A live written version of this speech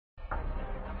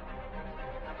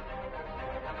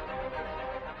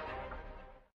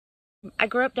I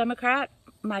grew up Democrat.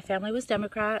 My family was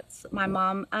Democrats. My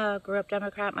mom grew up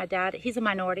Democrat. My dad, he's a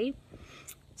minority.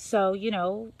 So,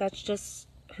 that's just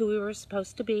who we were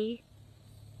supposed to be.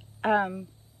 Um,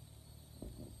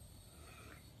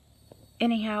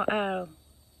 anyhow, I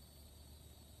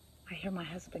hear my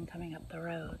husband coming up the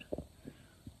road.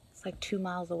 It's like 2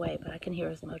 miles away, but I can hear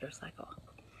his motorcycle.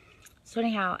 So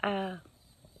anyhow,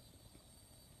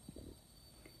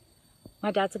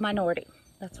 my dad's a minority.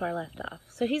 That's where I left off.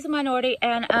 So he's a minority,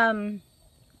 and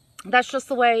that's just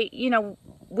the way,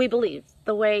 we believe.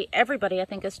 The way everybody, I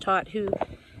think, is taught who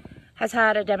has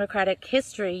had a democratic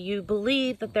history. You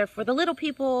believe that they're for the little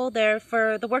people, they're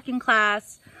for the working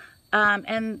class,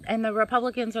 and the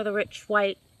Republicans are the rich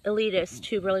white elitists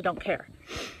who really don't care.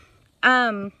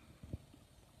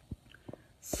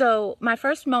 So my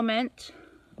first moment,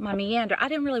 my meander, I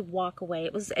didn't really walk away.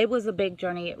 It was a big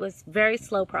journey. It was a very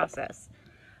slow process.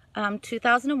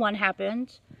 2001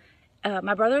 happened.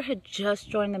 My brother had just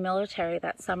joined the military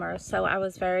that summer, so I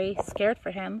was very scared for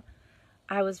him.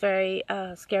 I was very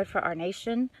scared for our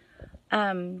nation.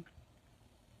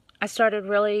 I started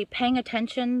really paying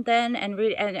attention then,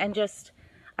 and just,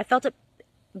 I felt it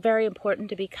very important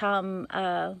to become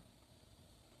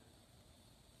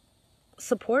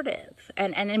supportive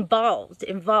and involved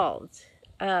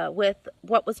with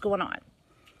what was going on.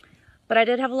 But I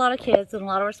did have a lot of kids and a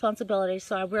lot of responsibilities,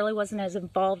 so I really wasn't as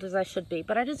involved as I should be.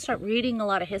 But I did start reading a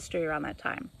lot of history around that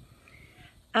time.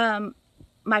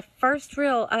 My first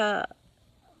real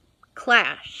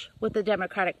clash with the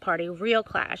Democratic Party, real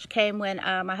clash, came when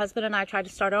my husband and I tried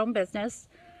to start our own business.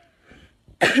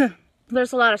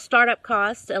 There's a lot of startup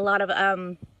costs, a lot of,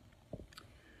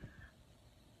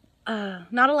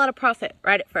 not a lot of profit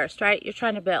right at first, right? You're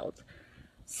trying to build.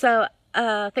 So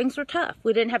things were tough.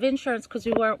 We didn't have insurance because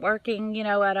we weren't working,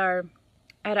 at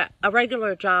a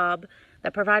regular job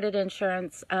that provided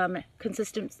insurance,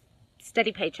 consistent,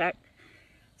 steady paycheck.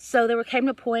 So there came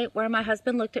a point where my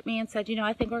husband looked at me and said,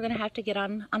 I think we're going to have to get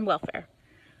on welfare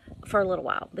for a little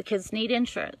while. The kids need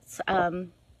insurance.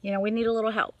 We need a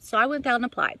little help. So I went down and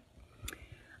applied.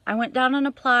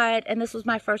 And this was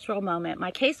my first real moment.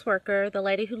 My caseworker, the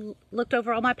lady who looked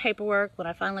over all my paperwork when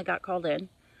I finally got called in,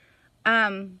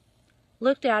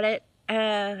 looked at it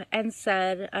and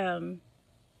said,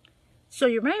 so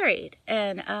you're married?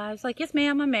 And I was like, yes,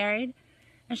 ma'am, I'm married.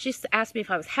 And she asked me if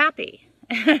I was happy.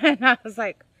 And I was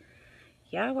like,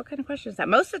 yeah, what kind of question is that?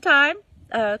 Most of the time,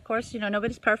 of course,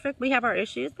 nobody's perfect. We have our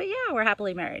issues, but yeah, we're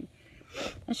happily married.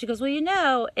 And she goes,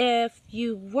 well, if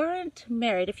you weren't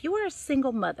married, if you were a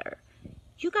single mother,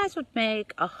 you guys would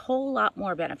make a whole lot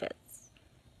more benefits.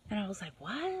 And I was like,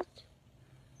 what?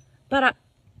 But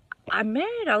I'm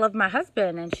married. I love my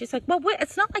husband. And she's like, well,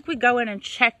 it's not like we go in and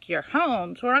check your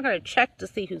homes. We're not going to check to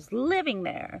see who's living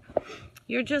there.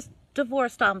 You're just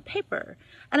divorced on paper.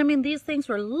 And I mean, these things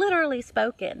were literally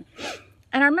spoken.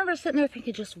 And I remember sitting there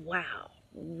thinking just, wow.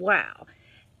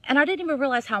 And I didn't even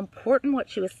realize how important what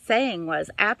she was saying was.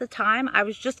 At the time, I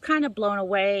was just kind of blown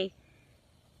away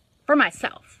for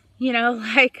myself.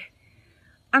 Like,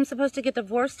 I'm supposed to get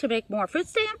divorced to make more food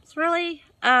stamps? Really?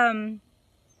 And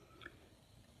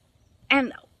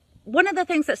one of the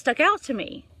things that stuck out to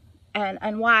me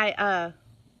and why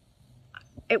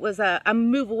it was a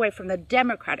move away from the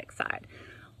Democratic side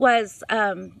was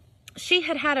she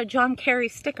had a John Kerry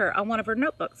sticker on one of her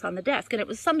notebooks on the desk, and it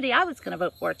was somebody I was going to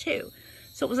vote for too.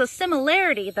 So it was a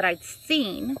similarity that I'd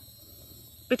seen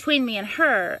between me and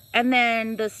her, and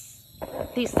then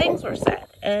these things were said,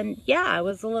 and yeah, I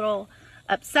was a little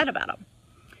upset about them.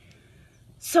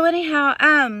 So anyhow,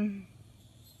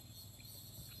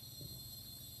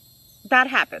 that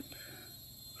happened.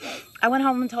 I went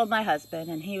home and told my husband,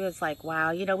 and he was like,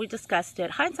 wow, we discussed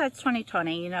it. Hindsight's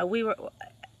 20/20.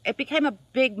 It became a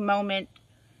big moment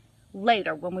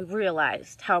later when we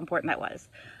realized how important that was.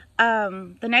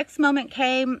 The next moment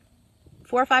came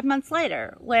 4 or 5 months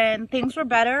later when things were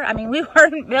better. I mean, we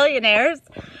weren't millionaires,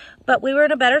 but we were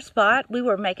in a better spot. We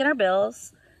were making our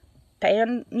bills,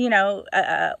 paying,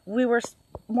 we were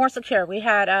more secure. We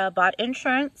had bought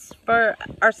insurance for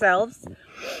ourselves.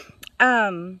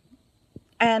 And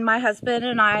my husband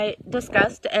and I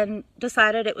discussed and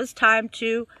decided it was time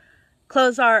to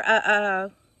close our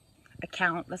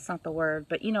account. That's not the word,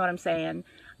 but you know what I'm saying.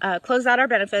 Close out our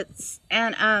benefits.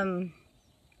 And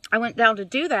I went down to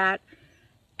do that,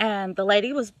 and the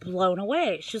lady was blown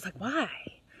away. She was like, why?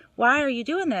 Why are you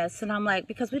doing this? And I'm like,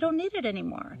 because we don't need it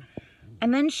anymore.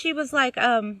 And then she was like,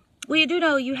 well, you do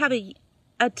know you have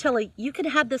you can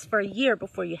have this for a year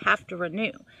before you have to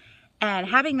renew. And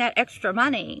having that extra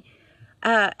money,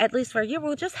 at least for a year,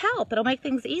 will just help. It'll make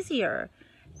things easier.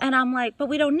 And I'm like, but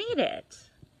we don't need it.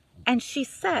 And she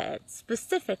said,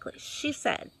 specifically, she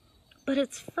said, but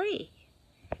it's free.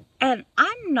 And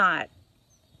I'm not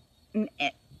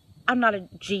a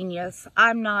genius.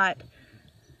 I'm not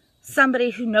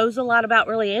somebody who knows a lot about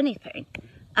really anything.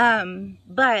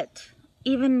 But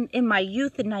even in my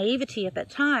youth and naivety at that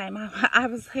time, I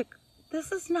was like,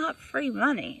 this is not free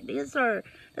money. This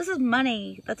is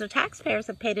money that the taxpayers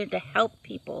have paid in to help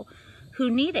people who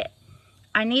need it.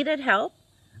 I needed help.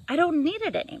 I don't need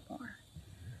it anymore.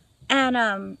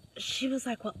 And she was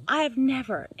like, well, I've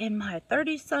never in my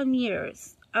 30-some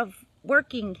years of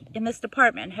working in this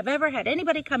department have ever had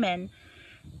anybody come in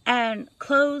and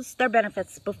close their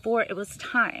benefits before it was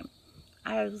time.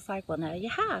 I was like, well, now you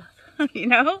have, you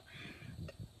know?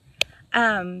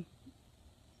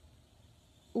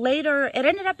 Later, it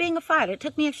ended up being a fight. It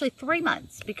took me actually 3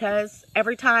 months because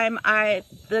every time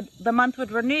the month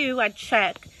would renew, I'd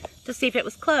check to see if it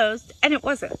was closed, and it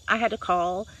wasn't. I had to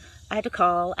call. I had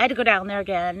to go down there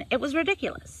again. It was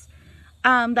ridiculous.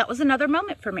 That was another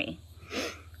moment for me.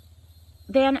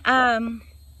 Then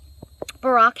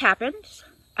Barack happened.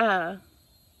 When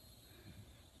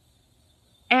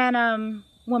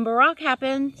Barack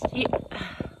happened,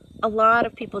 a lot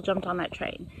of people jumped on that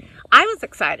train. I was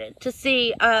excited to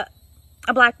see a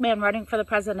black man running for the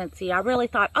presidency. I really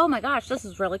thought, oh my gosh, this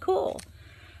is really cool.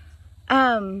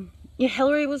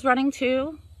 Hillary was running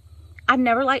too. I've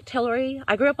never liked Hillary.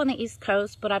 I grew up on the East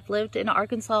Coast, but I've lived in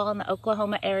Arkansas and the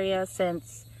Oklahoma area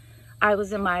since I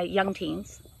was in my young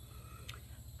teens.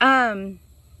 And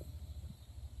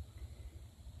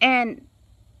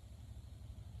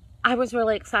I was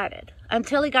really excited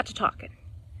until he got to talking.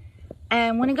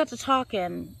 And when he got to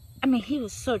talking, I mean, he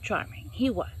was so charming.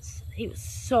 He was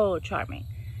so charming.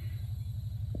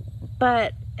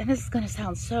 But, and this is going to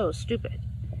sound so stupid,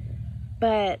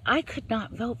 but I could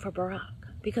not vote for Barack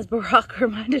because Barack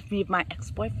reminded me of my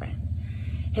ex-boyfriend.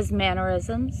 His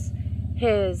mannerisms,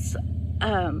 his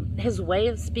way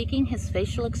of speaking, his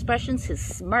facial expressions, his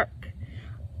smirk.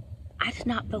 I did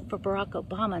not vote for Barack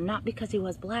Obama, not because he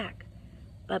was black,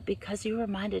 but because he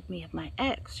reminded me of my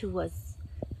ex, who was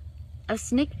a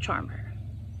snake charmer.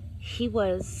 He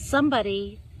was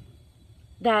somebody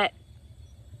that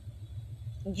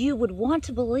you would want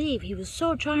to believe he was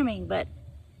so charming, but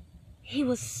he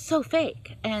was so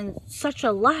fake and such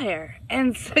a liar.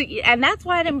 And that's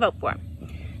why I didn't vote for him.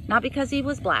 Not because he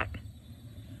was black,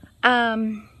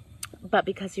 but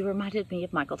because he reminded me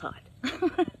of Michael Todd.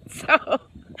 So,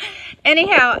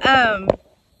 anyhow,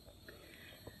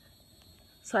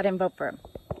 so I didn't vote for him.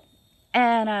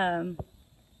 And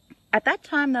at that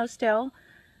time, though, still,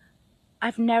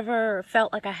 I've never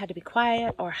felt like I had to be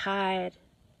quiet or hide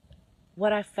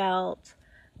what I felt,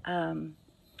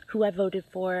 who I voted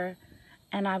for.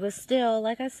 And I was still,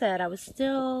 like I said, I was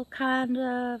still kind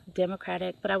of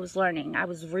Democratic, but I was learning. I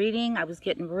was reading. I was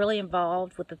getting really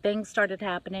involved with the things started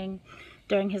happening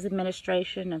during his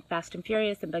administration, and Fast and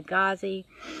Furious and Benghazi,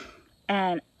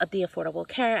 and the Affordable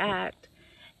Care Act,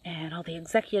 and all the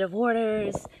executive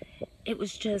orders. It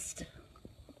was just,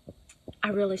 I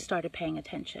really started paying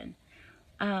attention.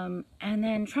 And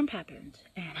then Trump happened,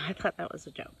 and I thought that was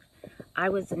a joke. I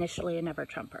was initially a never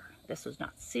Trumper. This was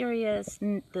not serious.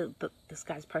 This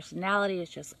guy's personality is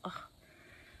just, oh.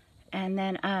 And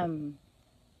then,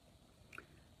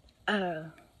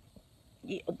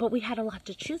 but we had a lot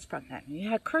to choose from then. You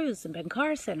had Cruz and Ben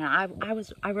Carson. I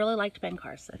really liked Ben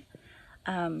Carson.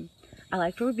 I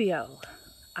liked Rubio.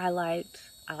 I liked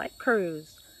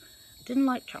Cruz. Didn't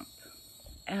like Trump.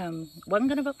 Wasn't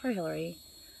gonna vote for Hillary.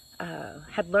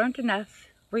 Had learned enough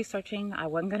researching. I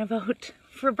wasn't gonna vote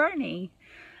for Bernie.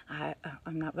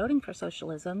 I'm not voting for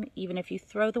socialism, even if you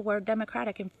throw the word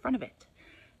democratic in front of it.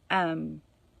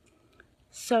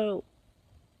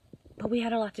 But we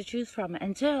had a lot to choose from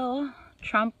until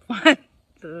Trump won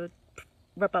the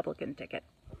Republican ticket.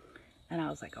 And I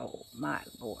was like, oh my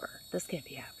Lord, this can't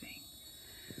be happening.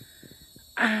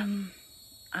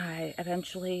 I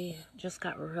eventually just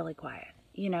got really quiet.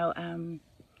 You know,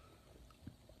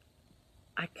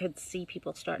 I could see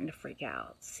people starting to freak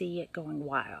out, see it going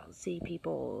wild, see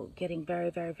people getting very,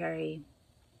 very, very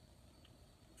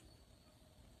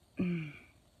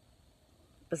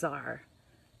bizarre.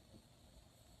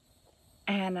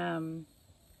 And,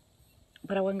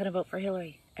 but I wasn't going to vote for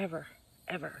Hillary, ever,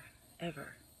 ever,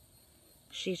 ever.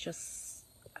 She's just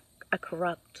a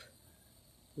corrupt,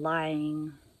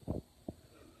 lying,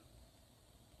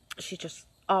 she's just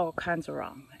all kinds of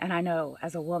wrong. And I know,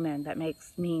 as a woman, that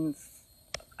means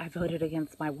I voted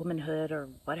against my womanhood or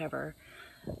whatever,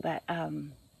 but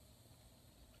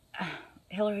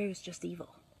Hillary was just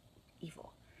evil,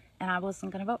 and I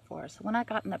wasn't going to vote for her. So when I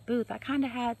got in that booth, I kind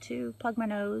of had to plug my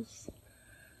nose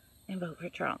and vote for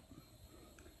Trump.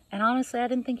 And honestly, I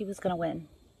didn't think he was going to win.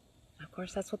 Of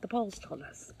course, that's what the polls told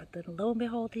us. But then, lo and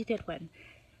behold, he did win.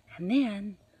 And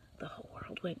then the whole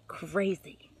world went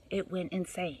crazy. It went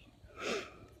insane.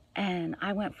 And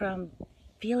I went from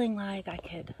feeling like I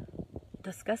could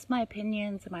discuss my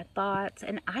opinions and my thoughts.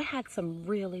 And I had some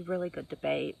really, really good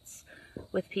debates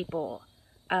with people.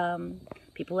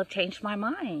 People have changed my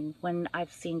mind when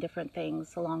I've seen different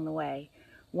things along the way,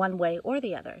 one way or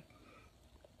the other.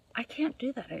 I can't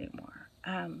do that anymore.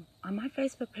 On my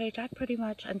Facebook page, I pretty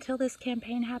much, until this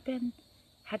campaign happened,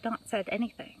 had not said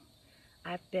anything.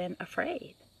 I've been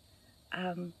afraid.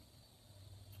 I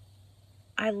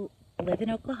live in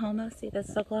Oklahoma. See, this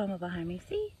is Oklahoma behind me.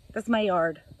 See, that's my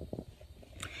yard.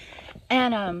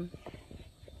 And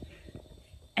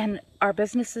our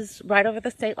business is right over the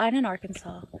state line in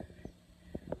Arkansas.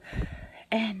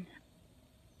 And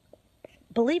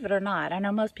believe it or not, I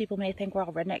know most people may think we're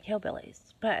all redneck hillbillies,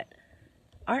 but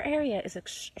our area is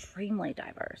extremely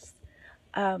diverse.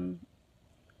 I've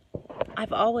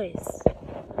always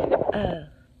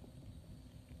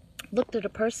looked at a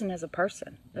person as a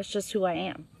person. That's just who I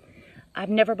am. I've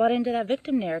never bought into that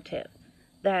victim narrative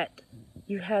that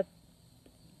you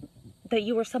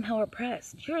were somehow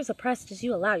oppressed. You're as oppressed as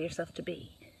you allow yourself to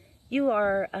be. You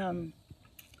are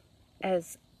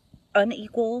as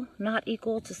unequal, not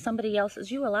equal to somebody else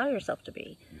as you allow yourself to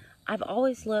be. I've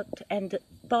always looked and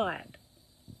thought,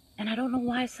 and I don't know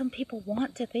why some people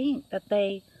want to think that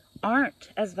they aren't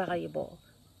as valuable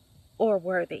or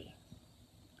worthy.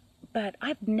 But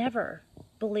I've never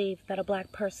believed that a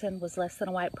black person was less than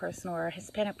a white person or a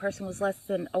Hispanic person was less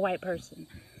than a white person.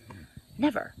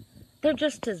 Never. They're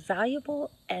just as valuable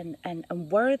and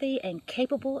worthy and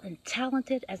capable and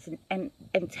talented and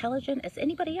intelligent as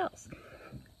anybody else.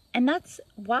 And that's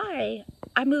why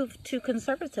I moved to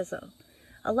conservatism.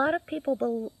 A lot of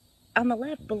people on the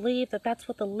left believe that that's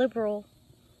what the liberal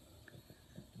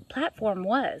platform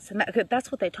was. And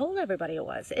that's what they told everybody it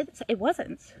was. It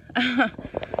wasn't.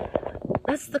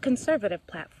 That's the conservative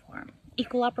platform.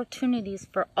 Equal opportunities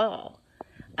for all.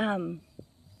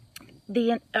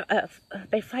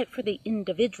 They fight for the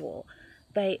individual.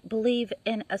 They believe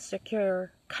in a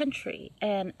secure country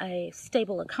and a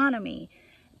stable economy.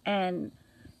 And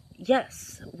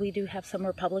yes, we do have some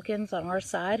Republicans on our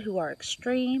side who are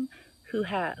extreme, who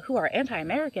are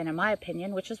anti-American, in my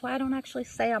opinion, which is why I don't actually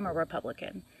say I'm a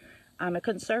Republican. I'm a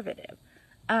conservative.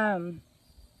 And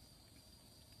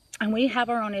we have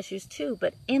our own issues too,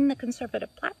 but in the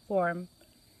conservative platform,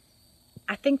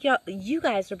 I think you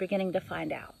guys are beginning to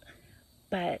find out.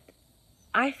 But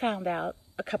I found out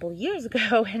a couple of years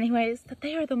ago, anyways, that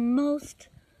they are the most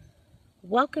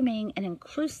welcoming and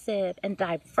inclusive and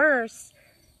diverse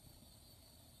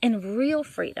in real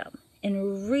freedom,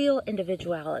 in real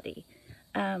individuality.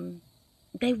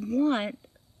 They want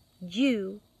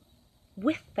you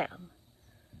with them,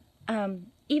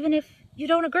 even if you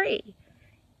don't agree.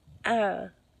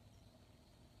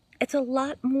 It's a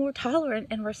lot more tolerant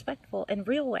and respectful in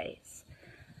real ways.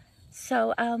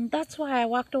 So that's why I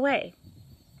walked away.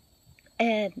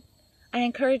 And I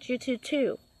encourage you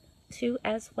to too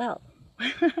as well.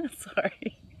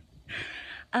 Sorry.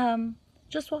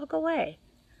 Just walk away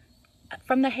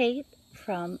from the hate,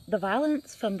 from the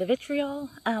violence, from the vitriol.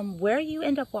 Where you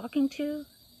end up walking to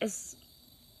that's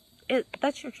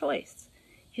your choice.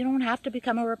 You don't have to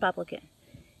become a Republican.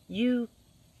 You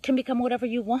can become whatever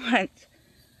you want.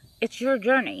 It's your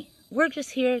journey. We're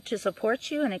just here to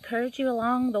support you and encourage you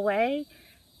along the way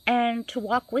and to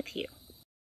walk with you.